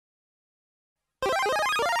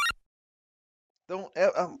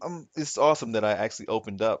don't. It's awesome that I actually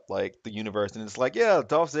opened up like the universe, and it's like, yeah,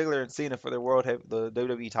 Dolph Ziggler and Cena for the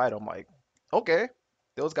WWE title. I'm like, okay,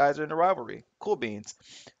 those guys are in the rivalry. Cool beans.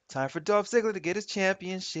 Time for Dolph Ziggler to get his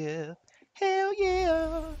championship. Hell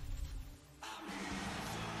yeah!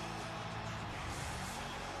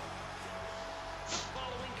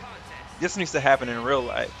 This needs to happen in real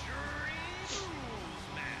life.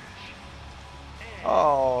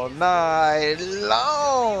 All night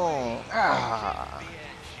long. Ah,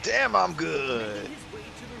 damn, I'm good.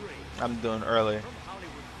 I'm doing early.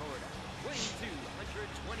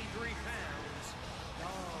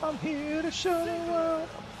 I'm here to show the world.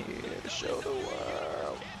 I'm here to show the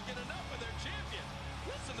world.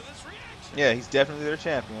 Yeah, he's definitely their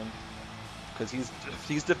champion because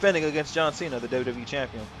he's defending against John Cena, the WWE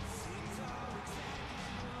champion.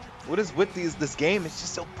 What is with this game? It's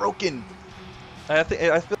just so broken. I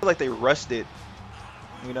feel like they rushed it.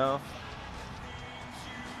 You know,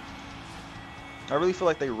 I really feel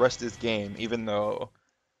like they rushed this game, even though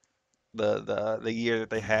the year that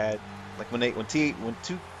they had, like when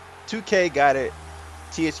 2K got it,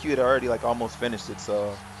 THQ had already like almost finished it.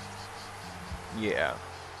 So yeah,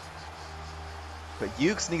 but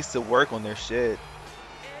Ukes needs to work on their shit.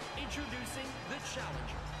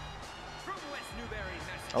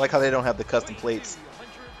 I like how they don't have the custom plates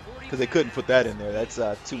because they couldn't put that in there. That's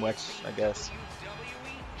too much, I guess.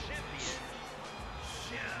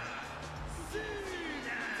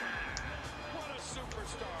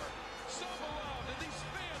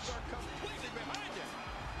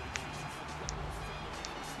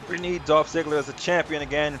 We need Dolph Ziggler as a champion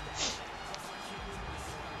again.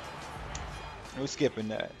 We're skipping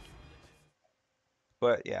that.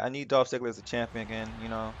 But yeah, I need Dolph Ziggler as a champion again, you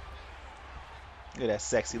know. Look at that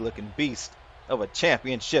sexy looking beast of a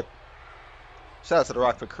championship. Shout out to The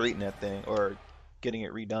Rock for creating that thing or getting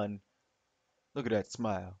it redone. Look at that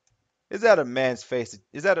smile. Is that a man's face?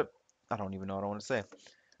 Is that a... I don't even know what I want to say.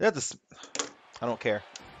 That's a... I don't care.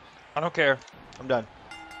 I don't care. I'm done.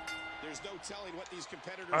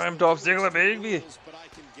 I'm Dolph Ziggler, baby.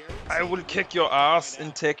 I will kick your ass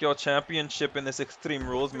and take your championship in this Extreme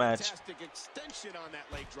Rules match.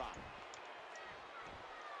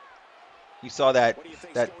 You saw that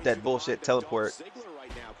bullshit teleport.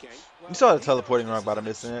 You saw the teleporting rock bottom,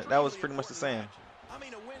 isn't it? That was pretty much the same.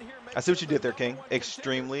 I see what you did there, King.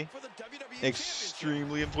 Extremely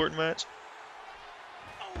important match.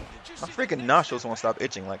 My freaking nostrils won't stop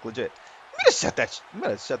itching, like legit. You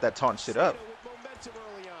better shut that taunt shit up.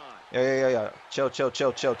 Yeah. Chill. The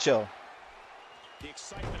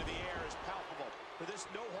excitement of the air is palpable for this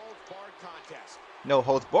no-holds-barred contest. No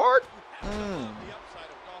holds barred? The upside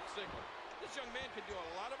of Dolph Ziggler. This young man can do a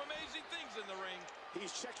lot of amazing things in the ring.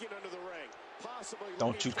 He's checking under the ring. Possibly.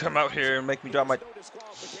 Don't you come out here and make me drop my...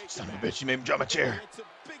 Son of a bitch, you made me drop my chair. It's a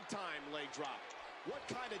big-time leg drop.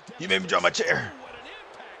 You made me drop my chair.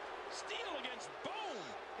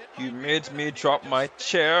 You made me drop my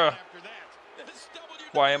chair.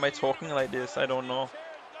 Why am I talking like this? I don't know.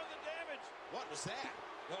 What was that?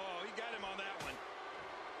 Oh, he got him on that one.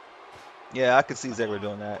 Yeah, I could see Ziggler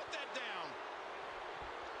doing that.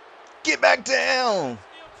 Get back down!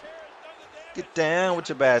 Get down with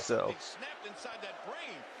your bad self. Snapped inside that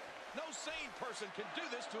brain. No sane person can do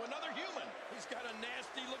this to another human. He's got a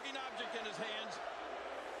nasty-looking object in his hands.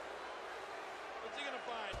 What's he gonna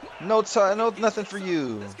find? No, nothing for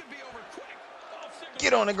you.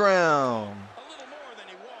 Get on the ground.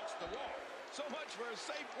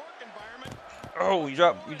 Oh,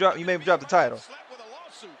 you made me drop the title.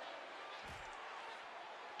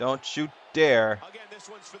 Don't you dare.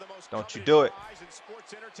 Don't you do it.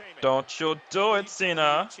 Don't you do it,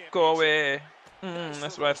 Cena. Go away.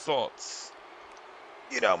 That's what I thought.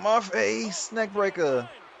 Get out my face, neck breaker.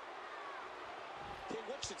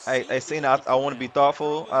 Hey, Cena, I want to be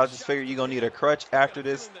thoughtful. I just figured you're gonna need a crutch after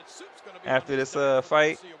this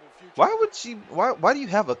fight. Why do you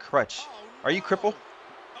have a crutch? Are you crippled?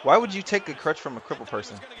 Why would you take a crutch from a crippled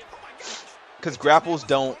person? Because grapples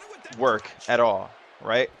don't work at all,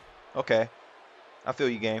 right? Okay. I feel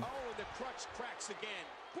you, game.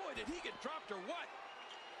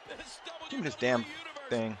 Give me this damn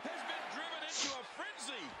thing.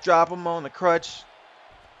 Drop him on the crutch.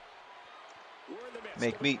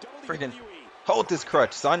 Make me freaking hold this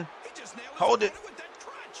crutch, son. Hold it.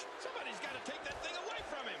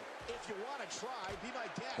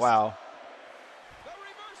 Wow.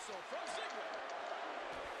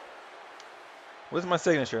 Where's my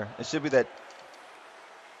signature? It should be that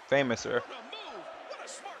famous, or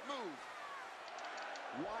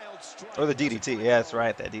the DDT. Yeah, that's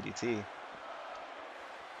right, that DDT.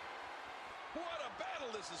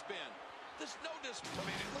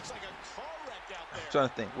 I'm trying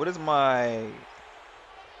to think. What is my...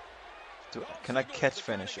 Can I catch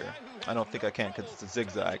finisher? I don't think I can because it's a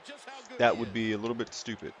zigzag. That would be a little bit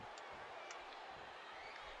stupid.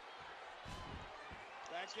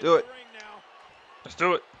 Let's do it. Let's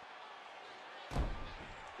do it.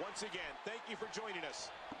 Once again, thank you for joining us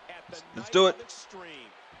at the Let's do it. Extreme.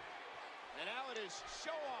 And now it is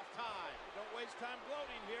show-off time. Don't waste time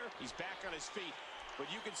gloating here. He's back on his feet, but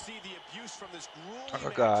you can see the abuse from this grueling.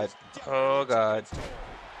 Oh God. Oh God.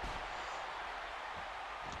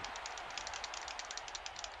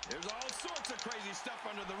 There's all sorts of crazy stuff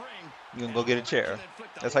under the ring. You gonna go get a chair?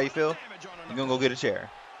 That's how you feel? You gonna go get a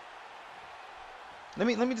chair? Let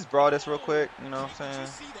me just brawl this real quick. You know what I'm saying?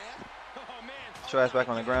 Trash back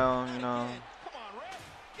on the ground. You know.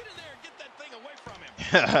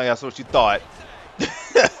 That's what you thought.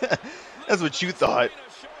 That's what you thought.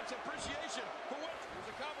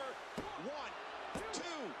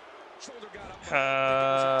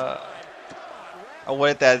 I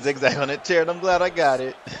wanted that zigzag on that chair, and I'm glad I got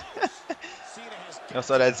it. I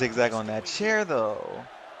saw that zigzag on that chair, though.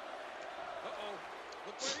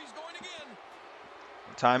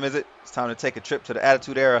 What time is it? It's time to take a trip to the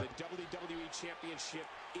Attitude Era.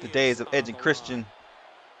 The days of Edge and Christian.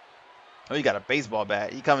 Oh, you got a baseball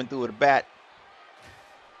bat. You coming through with a bat.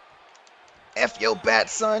 F your bat,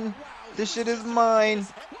 son. This shit is mine.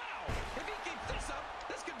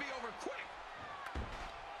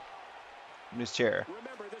 Give me this chair.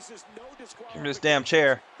 Give me this damn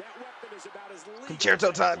chair.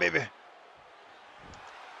 Concerto time, baby.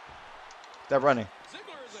 That running.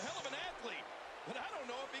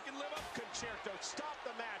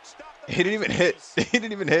 He didn't even hit. He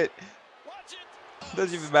didn't even hit.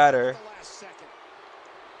 Doesn't even matter.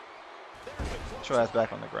 Get your ass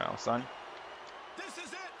back on the ground, son.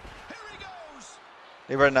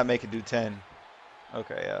 They better not make it do 10.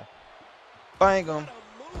 Okay, yeah. Bang him.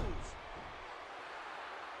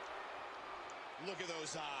 Look at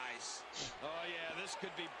those eyes. Oh yeah, this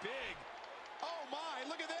could be big. Oh my,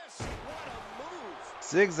 look at this. What a move.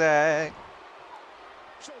 Zigzag.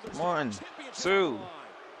 1, 2.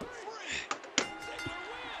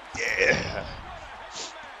 Yeah.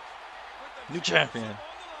 New champion.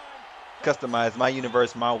 Customize my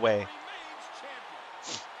universe my way.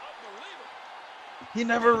 He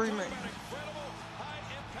never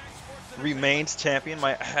remains champion.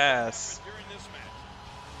 My ass.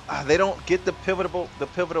 They don't get the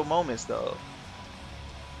pivotal moments though.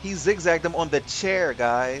 He zigzagged them on the chair,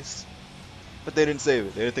 guys. But they didn't save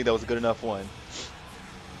it. They didn't think that was a good enough one.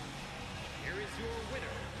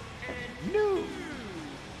 New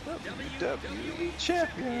WWE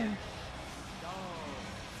champion.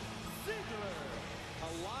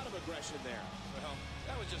 A lot of aggression there. Well,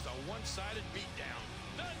 that was just a one-sided beatdown.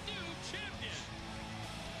 The new champion.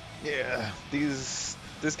 Yeah,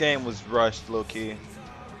 this game was rushed, low key.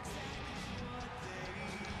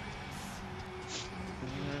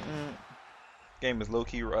 Game is low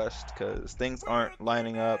key rushed because things aren't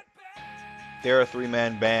lining up. They're a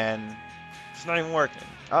 3-man band. It's not even working.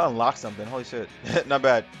 I unlocked something. Holy shit. Not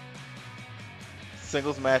bad.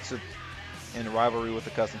 Singles match in rivalry with the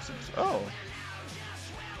custom super. Oh.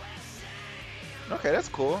 Okay, that's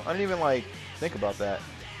cool. I didn't even like think about that.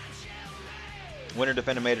 Winner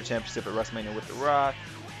defended major championship at WrestleMania with The Rock.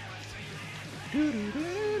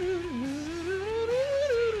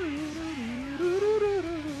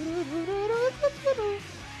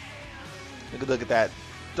 Look at that.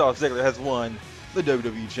 Dolph Ziggler has won the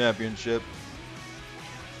WWE Championship.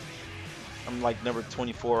 I'm like number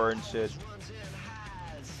 24 and shit.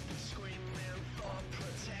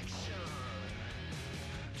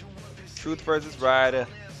 Truth versus Ryder.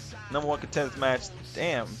 #1 contenders match.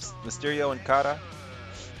 Damn. Mysterio and Kata.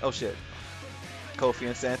 Oh shit. Kofi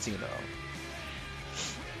and Santino.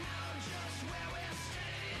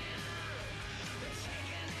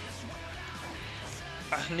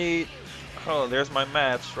 I need... Oh, there's my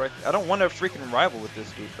match, right? I don't want to freaking rival with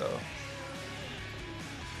this dude, though.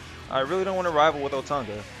 I really don't want to rival with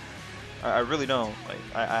Otunga. I really don't.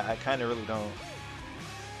 Like, I kind of really don't.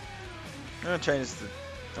 I'm gonna change this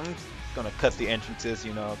to... I'm gonna cut the entrances,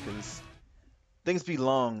 you know, because things be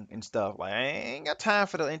long and stuff. Like, I ain't got time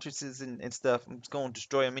for the entrances and stuff. I'm just gonna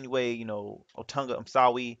destroy them anyway, you know. Otunga, I'm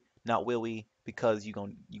sorry, not Willie, because you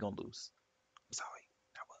gonna lose. I'm sorry,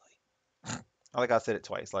 not Willie. I like I said it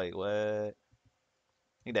twice. Like, what? Look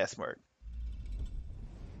at that smirk.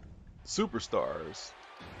 Superstars.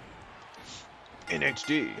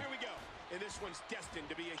 NXT.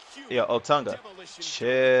 Yeah, Otunga.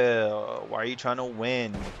 Chill. Why are you trying to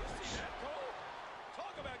win?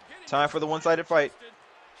 Time for the one-sided fight.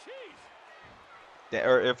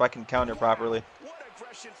 or if I can counter properly. What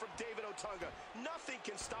aggression from David Otunga. Nothing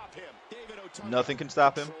can stop him. David Otunga Nothing can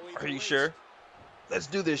stop him. controlling Are the you waist. sure? Let's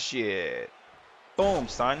do this shit. Boom,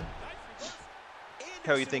 son.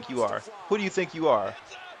 Hell you think you are? Who do you think you are?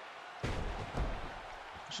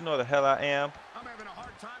 Don't you know the hell I am? I'm having a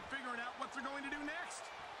hard time figuring out what they're going to do next.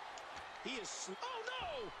 He is. Oh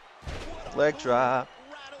no! What a Leg move. drop.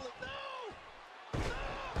 Rattle it. No! No!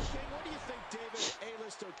 King, what do you think David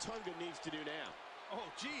A-list Otunga needs to do now? Oh,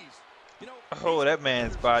 geez. You know, Oh, that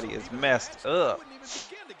man's body is messed up. I wouldn't even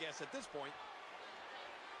begin to guess at this point.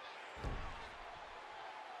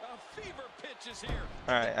 A fever pitch is here.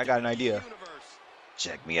 All right, I got an idea. Universe.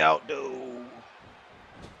 Check me out, dude.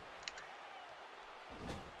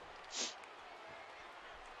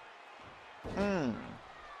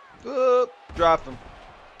 Oop, dropped him.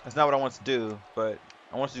 That's not what I want to do, but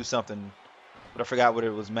I want to do something. But I forgot what it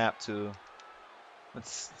was mapped to.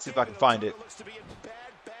 Let's see if I can find it. Looks to be in bad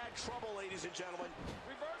trouble, ladies and gentlemen.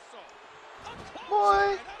 Reversal. Boy.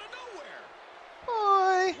 Out of nowhere.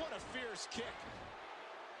 Boy. What a fierce kick.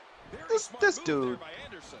 Very This smart move dude. there by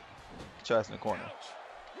Anderson. Chest in the corner. Ouch.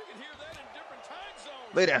 You can hear that in different time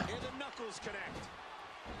zones. Lay down. And the knuckles connect.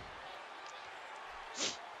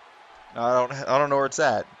 I don't know where it's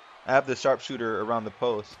at. I have the sharpshooter around the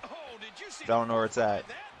post. Oh, did you see? I don't know where it's at.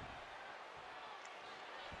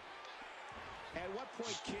 At what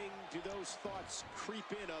point, King, do those thoughts creep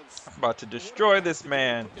in of I'm about to destroy this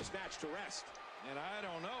man. put this match to rest? And I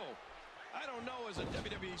don't know. I don't know as a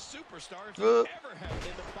WWE superstar if Uh. you ever have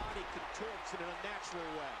and the body contorts in an unnatural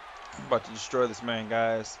way. I'm about to destroy this man,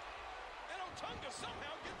 guys. And Otunga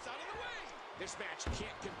somehow gets out of the way. This match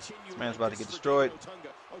can't continue. This man's like about to this get for destroyed.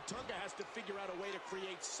 David Otunga has to figure out a way to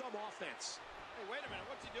create some offense. Hey, wait a minute.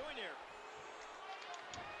 What's he doing here?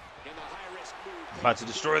 In the high-risk move. I'm about to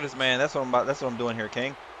destroy this man. That's what I'm doing here,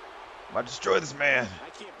 King. I'm about to destroy this man. I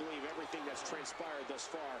can't believe everything that's transpired thus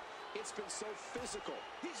far. It's been so physical.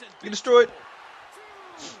 He's in Get destroyed.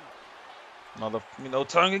 Mother,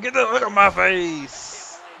 tongue, get the look on my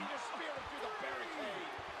face.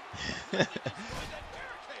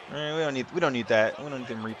 Man, we don't need that. We don't need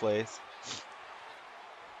them replays.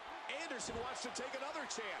 Anderson wants to take another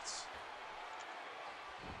chance.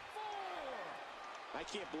 I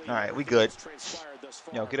can't believe All right, we everything good. that's transpired thus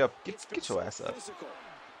far. Yo, get up, It's been get your so ass up. physical.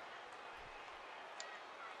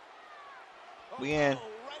 We in. Oh,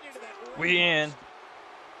 right into that We ring in. post.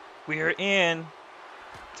 We are in.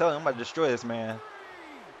 Tell him I'm about to destroy this man.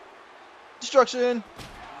 Destruction. No,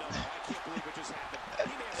 I can't believe it just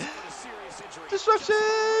happened. He may have suffered a serious injury. Destruction.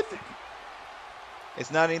 Just horrific.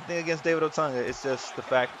 It's not anything against David Otunga. It's just the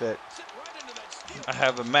fact that Sit right into that steel I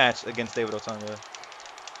have a match against David Otunga.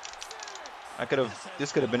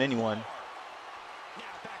 This could have been anyone, Now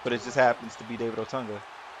back but to it the just ring. happens to be David Otunga.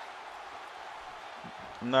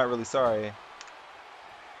 I'm not really sorry.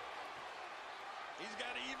 He's got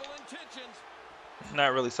evil intentions.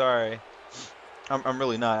 Not really sorry. I'm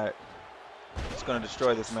really not. Just gonna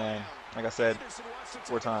destroy this man. Like I said, Anderson wants to take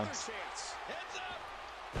 4 another times. chance. Heads up.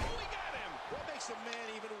 Oh, we got him. What makes a man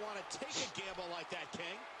even want to take a gamble like that,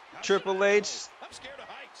 King? How Triple should I know? H. I'm scared of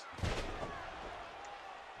heights.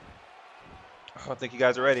 Oh, I think you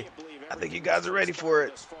guys are ready. Can't believe I think you everything guys are ready for it.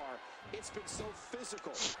 thus far. It's been so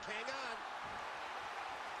physical. Hang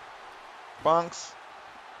on. Bonks.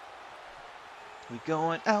 We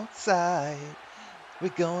going outside. We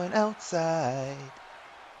going outside.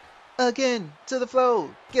 Again to the flow.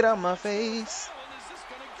 Get out my face. What is this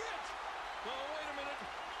gonna get? Oh, wait a minute.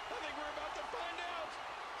 I think we're about to find out.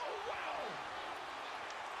 Oh, wow.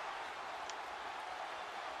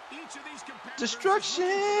 Each of these competitors is Destruction.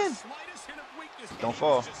 looking for the slightest hint of weakness. Don't And he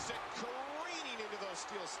fall. was just sent careening into those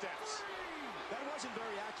steel steps. That wasn't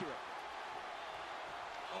very accurate.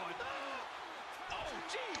 Oh,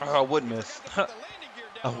 geez. Oh, I would miss. Forgot to put the landing gear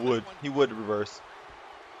I down on would. that one. He would reverse.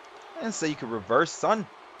 I didn't say you could reverse, son.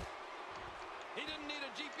 He didn't need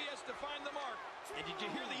a GPS to find the mark. And did you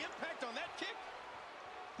hear the impact on that kick?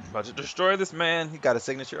 I'm about to destroy this man. He got a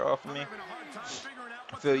signature off of me. Having a hard time figuring out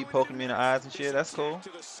I what feel to you do poking me in the eyes and next. shit. That's cool. To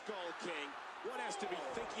the skull, King. One has to be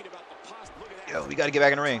thinking about the look at that. Yo, we got to get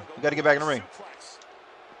back in the ring. We got to get back in the ring. Suplex.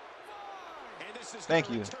 And this is Thank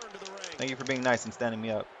gonna you. return to the ring. Thank you for being nice and standing me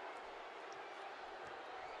up.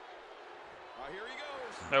 Here he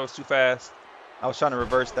goes. That was too fast. I was trying to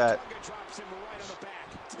reverse that. Otunga drops him right on the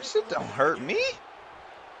back. This shit don't hurt me.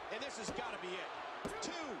 And this has got to be it.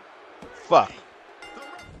 2. Fuck. The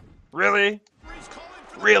Really? referee's calling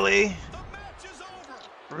for the Really? The match is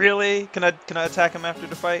over. Really? Can I attack him after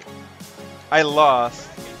the fight? I lost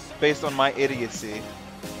based on my idiocy.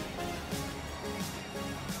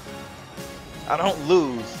 I don't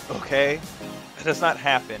lose, okay? It does not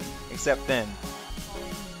happen except then.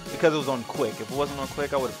 Because it was on quick. If it wasn't on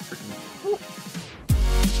quick, I would have freaking... Whew.